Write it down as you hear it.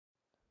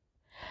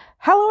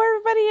Hello,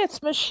 everybody.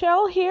 It's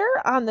Michelle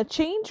here on the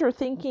Change Your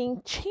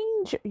Thinking,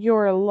 Change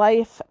Your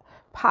Life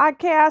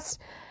podcast.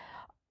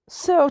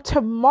 So,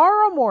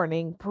 tomorrow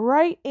morning,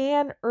 bright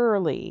and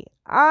early,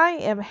 I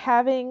am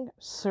having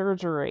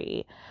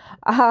surgery.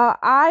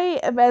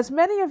 As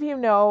many of you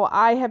know,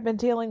 I have been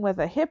dealing with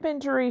a hip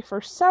injury for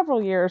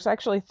several years,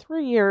 actually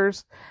 3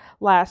 years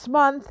last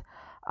month.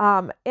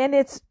 And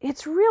it's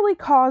really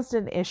caused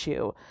an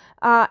issue.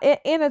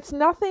 And it's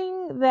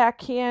nothing that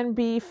can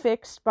be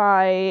fixed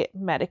by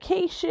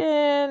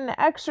medication,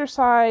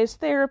 exercise,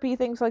 therapy,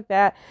 things like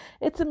that.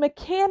 It's a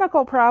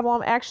mechanical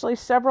problem, actually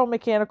several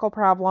mechanical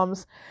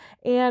problems.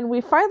 And we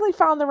finally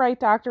found the right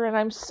doctor, and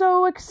I'm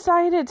so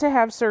excited to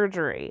have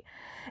surgery.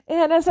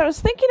 And as I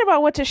was thinking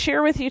about what to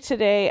share with you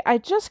today, I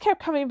just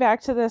kept coming back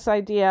to this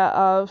idea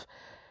of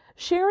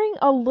sharing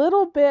a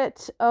little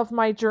bit of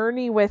my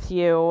journey with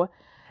you,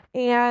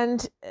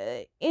 and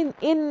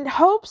in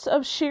hopes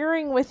of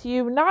sharing with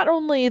you not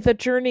only the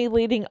journey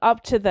leading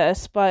up to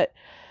this, but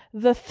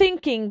the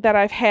thinking that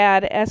I've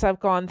had as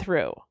I've gone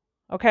through.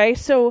 Okay,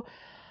 so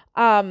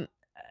 3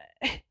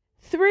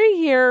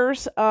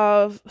 years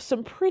of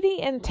some pretty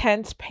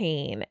intense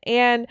pain,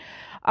 and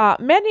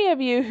many of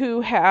you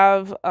who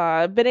have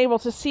been able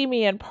to see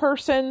me in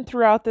person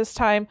throughout this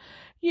time,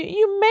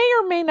 you may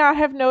or may not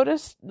have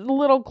noticed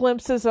little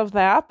glimpses of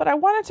that, but I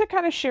wanted to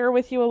kind of share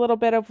with you a little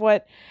bit of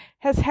what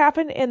has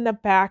happened in the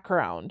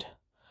background.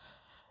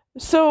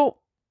 So,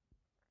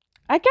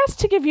 I guess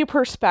to give you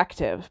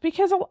perspective,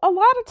 because a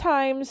lot of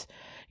times,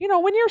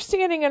 when you're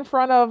standing in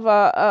front of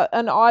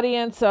an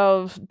audience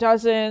of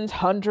dozens,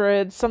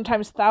 hundreds,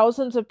 sometimes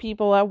thousands of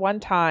people at one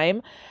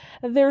time,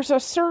 there's a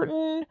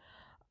certain,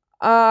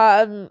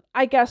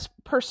 I guess,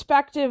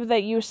 perspective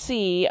that you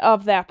see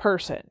of that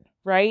person.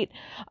 Right?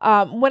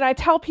 When I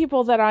tell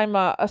people that I'm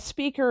a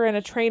speaker and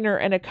a trainer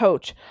and a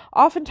coach,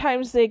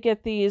 oftentimes they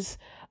get these,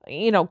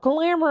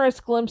 glamorous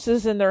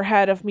glimpses in their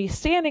head of me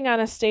standing on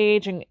a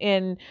stage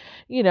and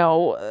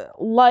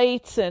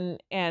lights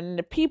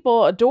and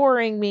people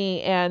adoring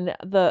me and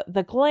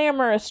the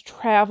glamorous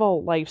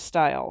travel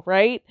lifestyle,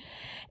 right?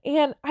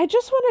 And I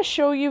just want to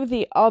show you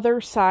the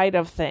other side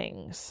of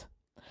things.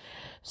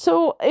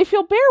 So if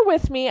you'll bear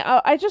with me,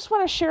 I just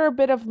want to share a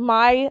bit of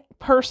my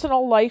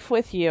personal life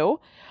with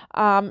you.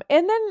 And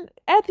then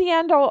at the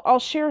end, I'll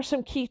share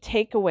some key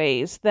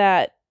takeaways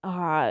that,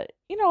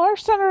 are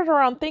centered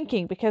around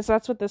thinking, because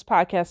that's what this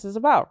podcast is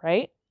about,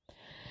 right?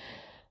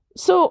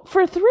 So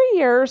for 3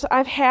 years,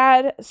 I've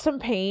had some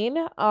pain,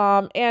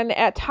 and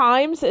at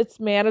times it's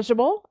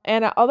manageable,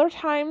 and at other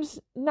times,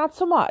 not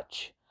so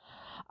much.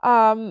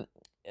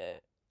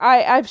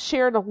 I've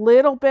shared a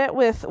little bit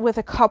with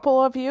a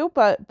couple of you,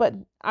 but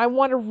I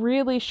want to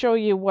really show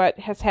you what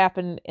has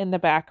happened in the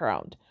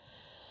background.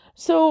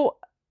 So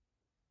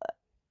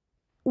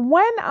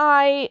when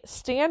I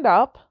stand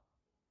up,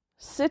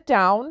 sit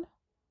down,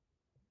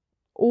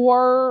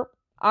 or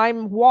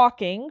I'm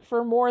walking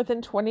for more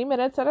than 20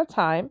 minutes at a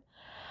time,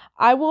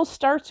 I will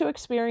start to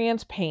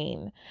experience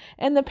pain.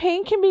 And the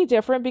pain can be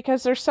different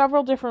because there's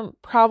several different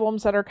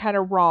problems that are kind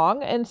of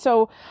wrong. And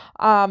so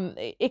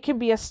it can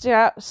be a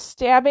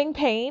stabbing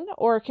pain,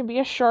 or it can be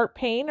a sharp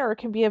pain, or it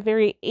can be a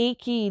very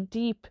achy,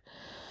 deep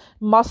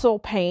muscle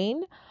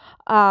pain.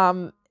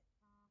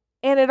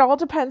 And it all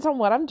depends on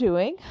what I'm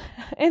doing.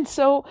 And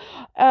so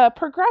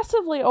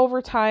progressively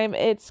over time,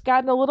 it's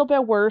gotten a little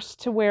bit worse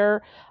to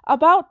where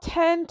about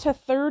 10 to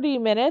 30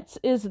 minutes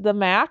is the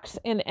max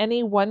in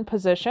any one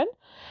position.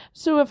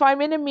 So if I'm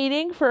in a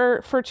meeting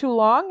for too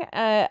long,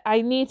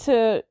 I need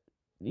to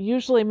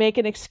usually make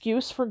an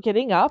excuse for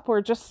getting up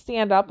or just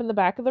stand up in the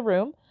back of the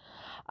room.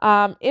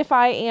 If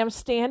I am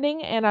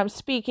standing and I'm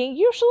speaking,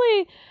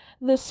 usually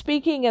the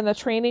speaking and the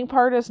training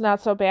part is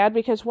not so bad,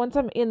 because once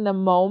I'm in the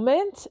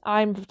moment,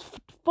 I'm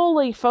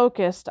fully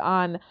focused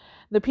on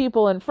the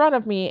people in front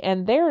of me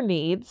and their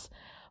needs.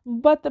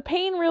 But the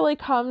pain really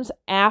comes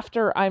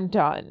after I'm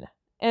done.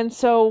 And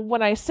so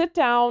when I sit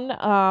down,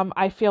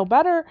 I feel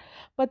better.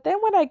 But then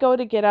when I go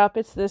to get up,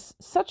 it's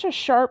such a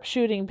sharp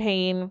shooting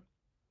pain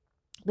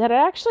that it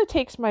actually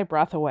takes my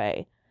breath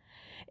away.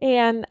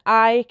 And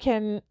I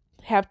can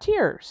have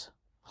tears.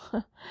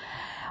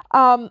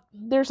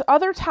 There's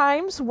other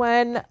times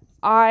when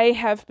I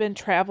have been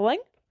traveling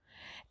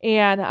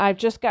and I've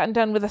just gotten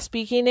done with a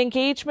speaking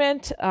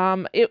engagement.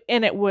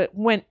 It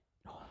went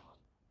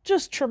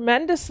just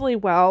tremendously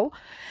well.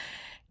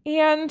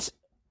 And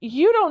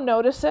you don't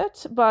notice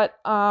it, but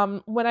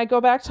when I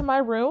go back to my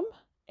room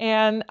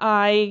and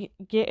I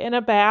get in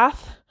a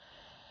bath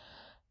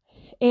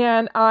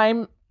and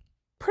I'm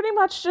pretty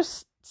much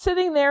just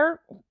sitting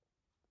there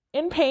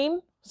in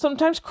pain,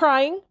 sometimes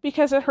crying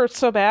because it hurts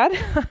so bad.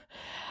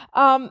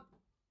 And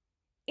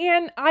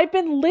I've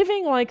been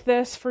living like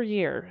this for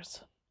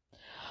years.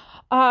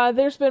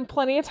 There's been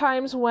plenty of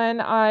times when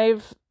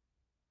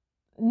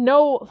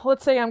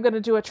let's say I'm going to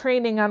do a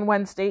training on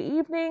Wednesday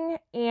evening,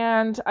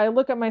 and I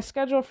look at my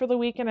schedule for the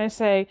week and I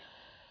say,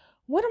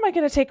 when am I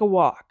going to take a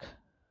walk?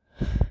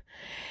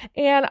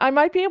 And I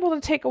might be able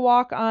to take a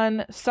walk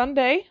on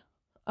Sunday,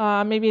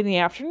 maybe in the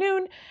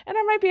afternoon, and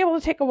I might be able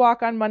to take a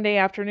walk on Monday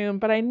afternoon,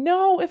 but I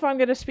know if I'm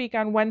going to speak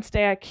on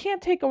Wednesday, I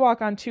can't take a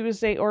walk on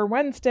Tuesday or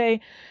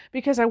Wednesday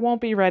because I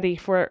won't be ready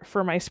for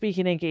my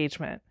speaking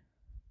engagement.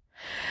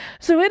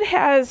 So it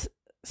has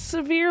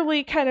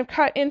severely kind of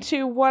cut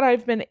into what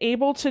I've been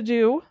able to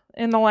do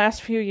in the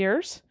last few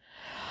years.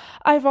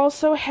 I've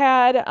also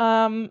had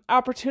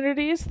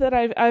opportunities that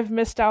I've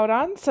missed out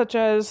on, such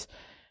as,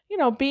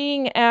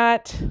 being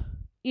at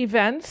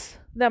events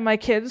that my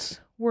kids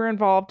were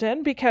involved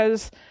in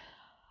because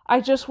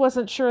I just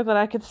wasn't sure that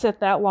I could sit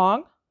that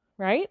long,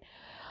 right?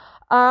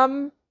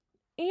 And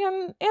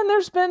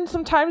there's been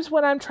some times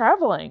when I'm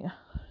traveling,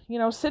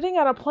 sitting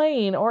on a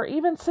plane or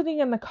even sitting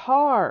in the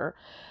car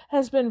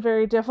has been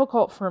very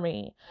difficult for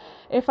me.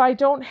 If I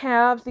don't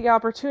have the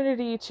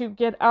opportunity to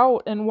get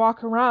out and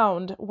walk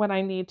around when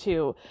I need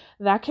to,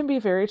 that can be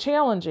very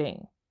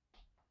challenging.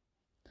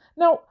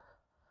 Now,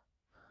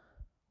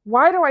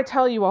 why do I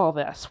tell you all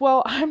this?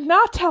 Well, I'm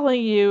not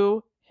telling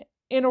you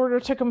in order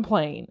to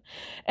complain.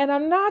 And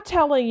I'm not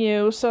telling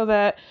you so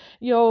that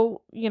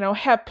you'll,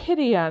 have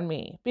pity on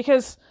me.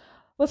 Because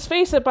let's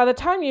face it, by the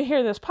time you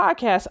hear this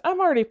podcast,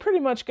 I'm already pretty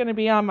much going to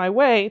be on my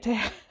way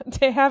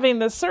to having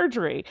this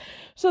surgery.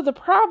 So the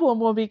problem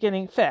will be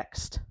getting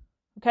fixed.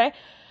 Okay?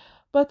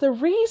 But the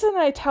reason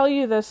I tell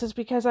you this is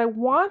because I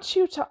want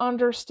you to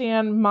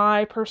understand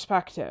my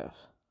perspective.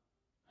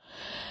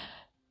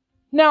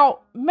 Now,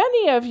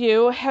 many of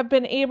you have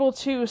been able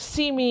to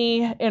see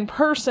me in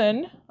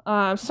person.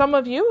 Some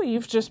of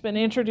you've just been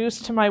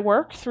introduced to my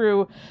work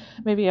through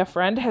maybe a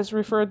friend has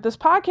referred this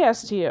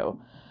podcast to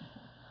you.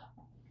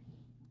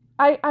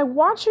 I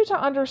want you to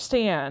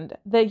understand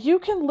that you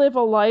can live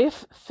a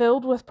life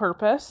filled with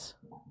purpose.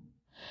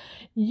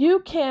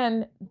 You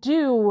can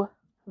do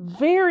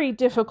very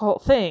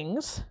difficult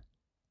things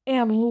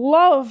and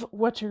love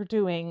what you're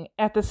doing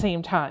at the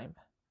same time.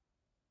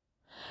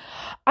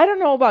 I don't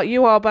know about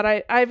you all,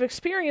 but I've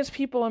experienced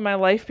people in my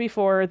life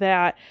before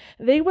that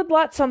they would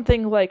let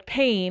something like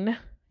pain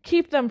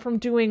keep them from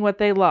doing what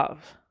they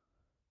love.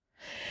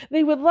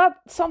 They would let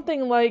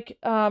something like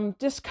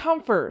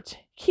discomfort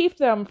keep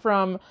them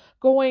from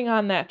going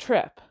on that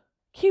trip,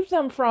 keep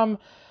them from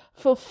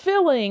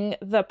fulfilling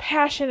the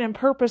passion and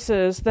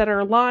purposes that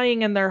are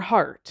lying in their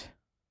heart,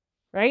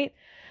 right?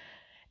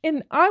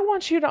 And I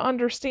want you to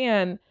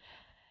understand,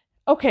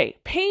 okay,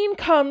 pain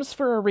comes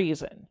for a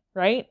reason,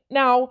 right?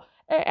 Now,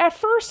 at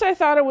first, I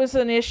thought it was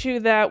an issue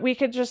that we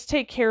could just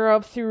take care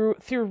of through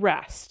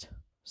rest.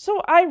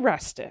 So I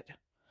rested.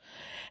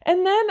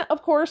 And then,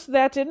 of course,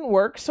 that didn't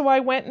work. So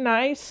I went and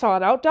I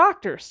sought out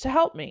doctors to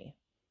help me.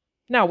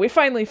 Now, we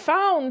finally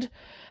found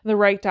the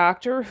right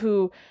doctor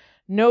who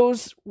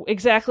knows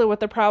exactly what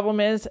the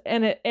problem is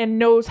and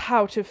knows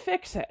how to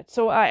fix it.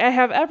 So I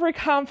have every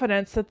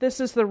confidence that this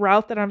is the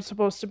route that I'm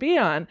supposed to be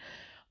on.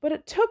 But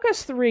it took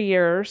us 3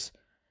 years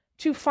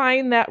to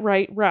find that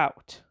right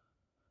route.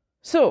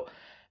 So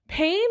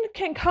pain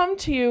can come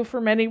to you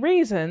for many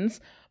reasons.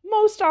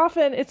 Most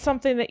often, it's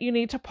something that you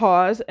need to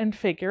pause and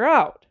figure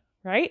out,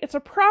 right? It's a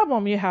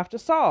problem you have to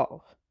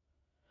solve.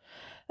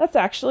 That's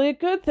actually a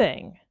good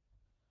thing.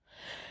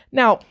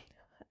 Now,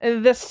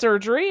 this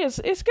surgery is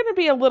going to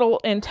be a little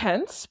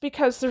intense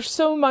because there's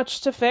so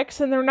much to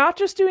fix, and they're not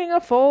just doing a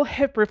full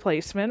hip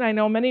replacement. I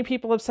know many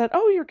people have said,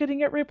 oh, you're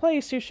getting it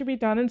replaced. You should be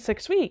done in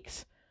 6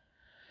 weeks.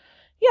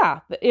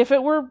 Yeah, if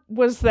it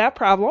was that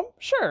problem,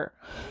 sure.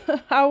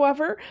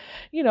 However,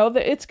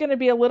 it's going to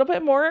be a little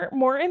bit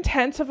more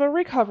intense of a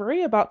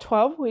recovery, about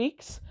 12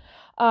 weeks.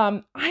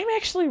 I'm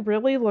actually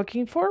really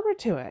looking forward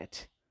to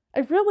it. I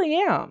really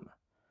am.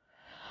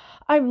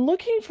 I'm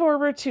looking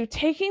forward to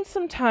taking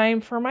some time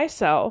for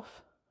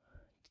myself,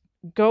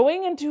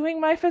 going and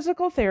doing my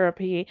physical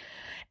therapy,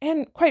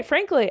 and quite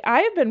frankly, I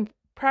have been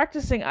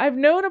practicing. I've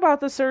known about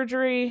the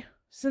surgery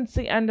since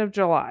the end of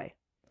July.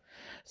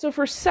 So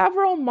for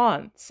several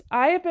months,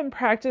 I have been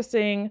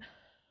practicing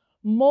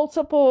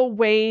multiple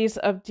ways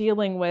of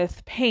dealing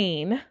with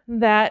pain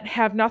that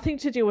have nothing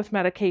to do with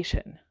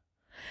medication,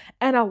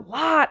 and a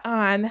lot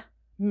on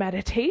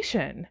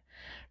meditation,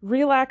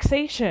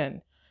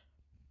 relaxation,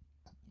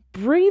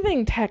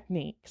 breathing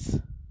techniques.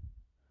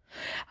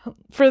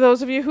 For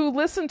those of you who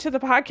listen to the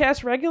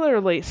podcast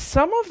regularly,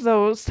 some of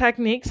those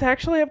techniques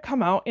actually have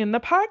come out in the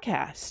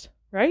podcast,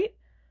 right?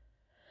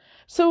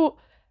 So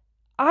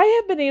I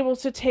have been able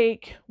to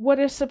take what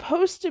is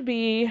supposed to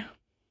be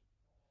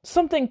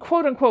something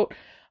quote unquote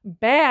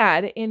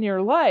bad in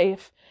your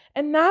life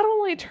and not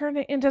only turn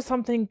it into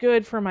something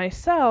good for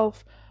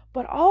myself,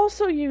 but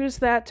also use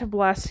that to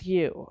bless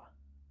you.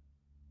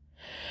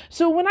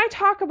 So when I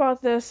talk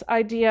about this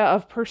idea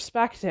of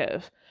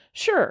perspective,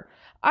 sure,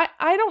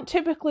 I don't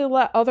typically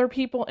let other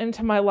people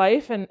into my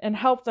life and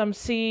help them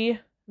see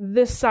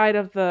this side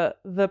of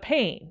the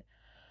pain,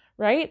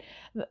 right?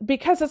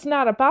 Because it's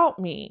not about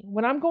me.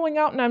 When I'm going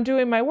out and I'm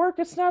doing my work,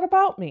 it's not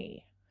about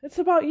me. It's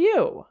about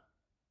you.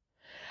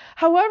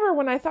 However,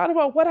 when I thought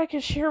about what I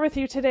could share with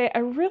you today, I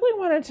really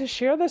wanted to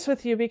share this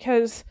with you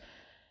because,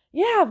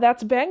 yeah,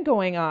 that's been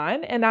going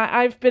on, and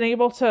I've been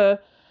able to,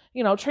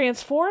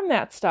 transform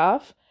that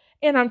stuff.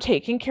 and I'm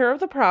taking care of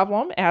the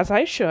problem as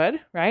I should,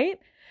 right?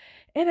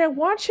 And I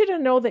want you to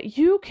know that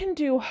you can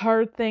do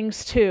hard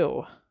things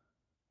too.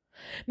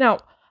 Now,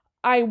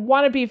 I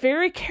want to be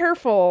very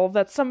careful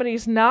that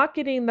somebody's not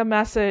getting the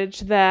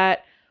message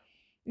that,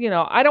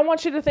 I don't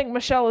want you to think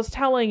Michelle is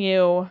telling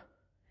you,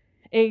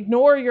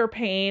 ignore your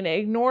pain,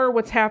 ignore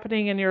what's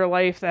happening in your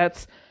life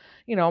that's,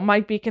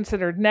 might be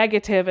considered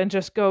negative and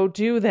just go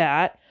do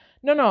that.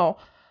 No.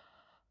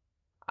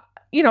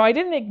 I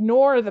didn't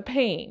ignore the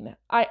pain.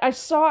 I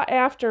sought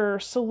after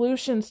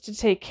solutions to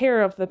take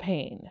care of the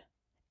pain.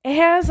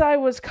 As I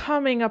was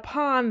coming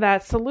upon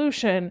that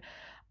solution,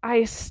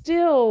 I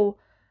still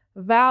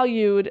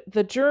valued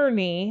the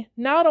journey,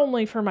 not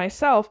only for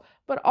myself,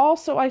 but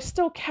also I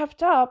still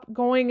kept up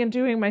going and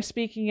doing my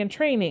speaking and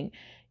training,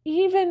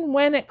 even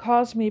when it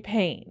caused me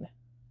pain.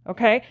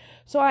 Okay?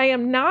 So I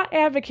am not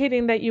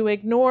advocating that you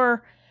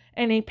ignore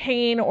any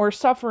pain or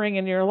suffering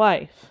in your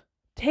life.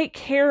 Take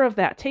care of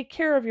that. Take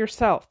care of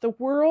yourself. The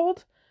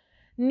world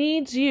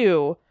needs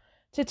you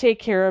to take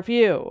care of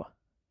you.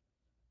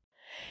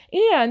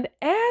 And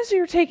as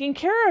you're taking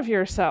care of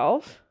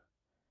yourself,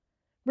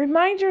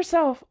 remind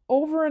yourself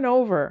over and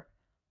over,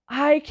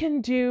 I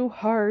can do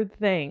hard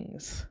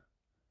things.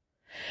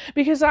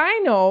 Because I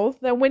know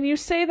that when you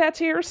say that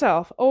to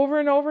yourself over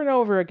and over and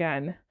over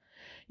again,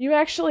 you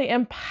actually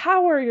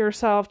empower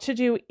yourself to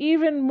do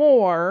even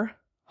more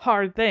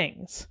hard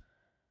things.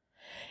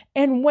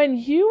 And when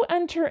you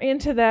enter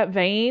into that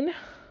vein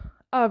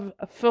of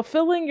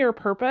fulfilling your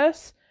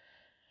purpose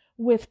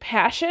with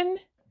passion,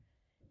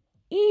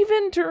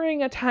 even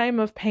during a time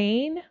of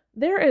pain,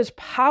 there is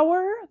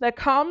power that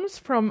comes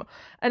from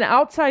an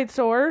outside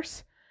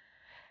source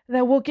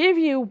that will give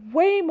you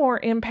way more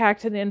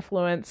impact and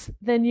influence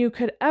than you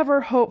could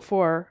ever hope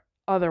for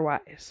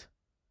otherwise.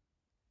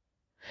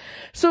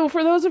 So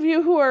for those of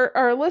you who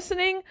are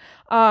listening,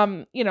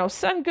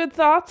 send good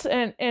thoughts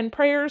and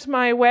prayers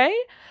my way,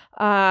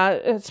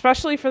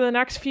 especially for the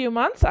next few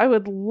months. I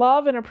would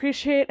love and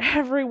appreciate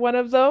every one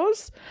of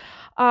those.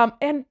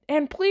 And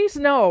please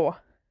know,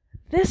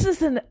 this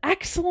is an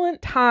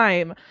excellent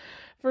time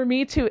for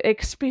me to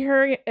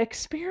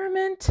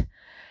experiment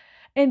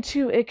and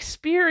to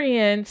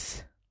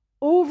experience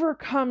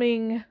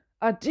overcoming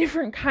a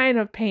different kind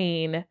of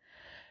pain,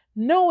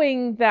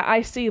 knowing that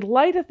I see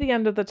light at the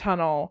end of the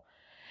tunnel.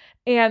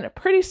 And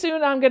pretty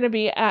soon I'm going to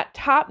be at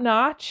top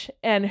notch,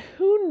 and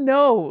who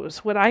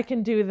knows what I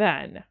can do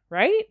then,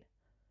 right?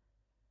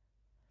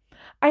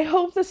 I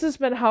hope this has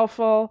been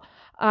helpful.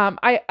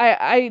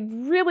 I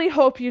really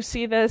hope you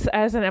see this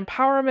as an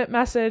empowerment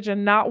message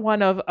and not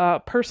one of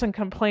a person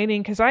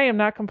complaining, because I am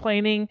not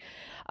complaining.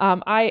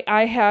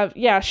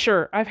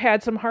 I've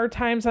had some hard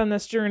times on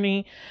this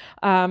journey.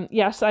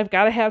 Yes, I've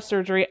got to have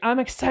surgery. I'm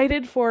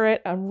excited for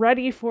it. I'm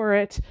ready for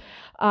it.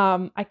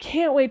 I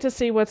can't wait to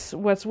see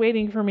what's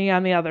waiting for me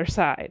on the other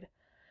side.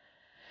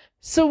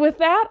 So with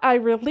that, I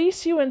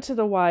release you into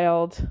the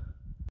wild.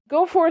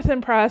 Go forth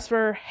and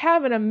prosper.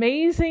 Have an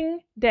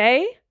amazing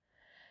day.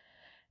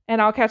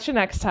 And I'll catch you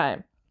next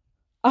time.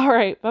 All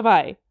right.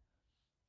 Bye-bye.